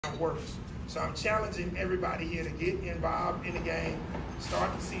works. So I'm challenging everybody here to get involved in the game,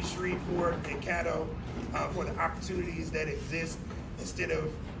 start to see Shreveport and Caddo for the opportunities that exist instead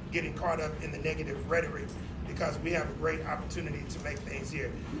of getting caught up in the negative rhetoric, because we have a great opportunity to make things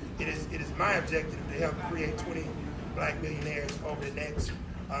here. It is my objective to help create 20 black millionaires over the next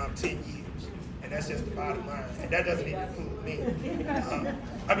 10 years. And that's just the bottom line. And that doesn't even include me.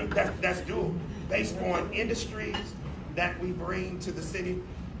 I mean, that's doable. Based on industries that we bring to the city,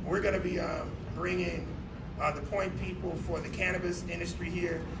 we're going to be bringing the point people for the cannabis industry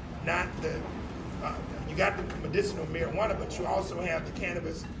here, not the, you got the medicinal marijuana, but you also have the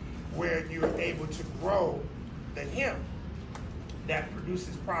cannabis where you're able to grow the hemp that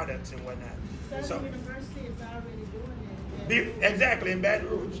produces products and whatnot. Southern University is already doing that. Exactly, in Baton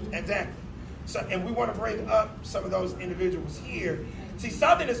Rouge, exactly. So, and we want to bring up some of those individuals here. See,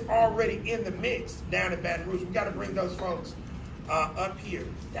 Southern is already in the mix down in Baton Rouge. We got to bring those folks up here.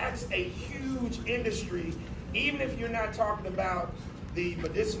 That's a huge industry, even if you're not talking about the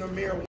medicinal marijuana.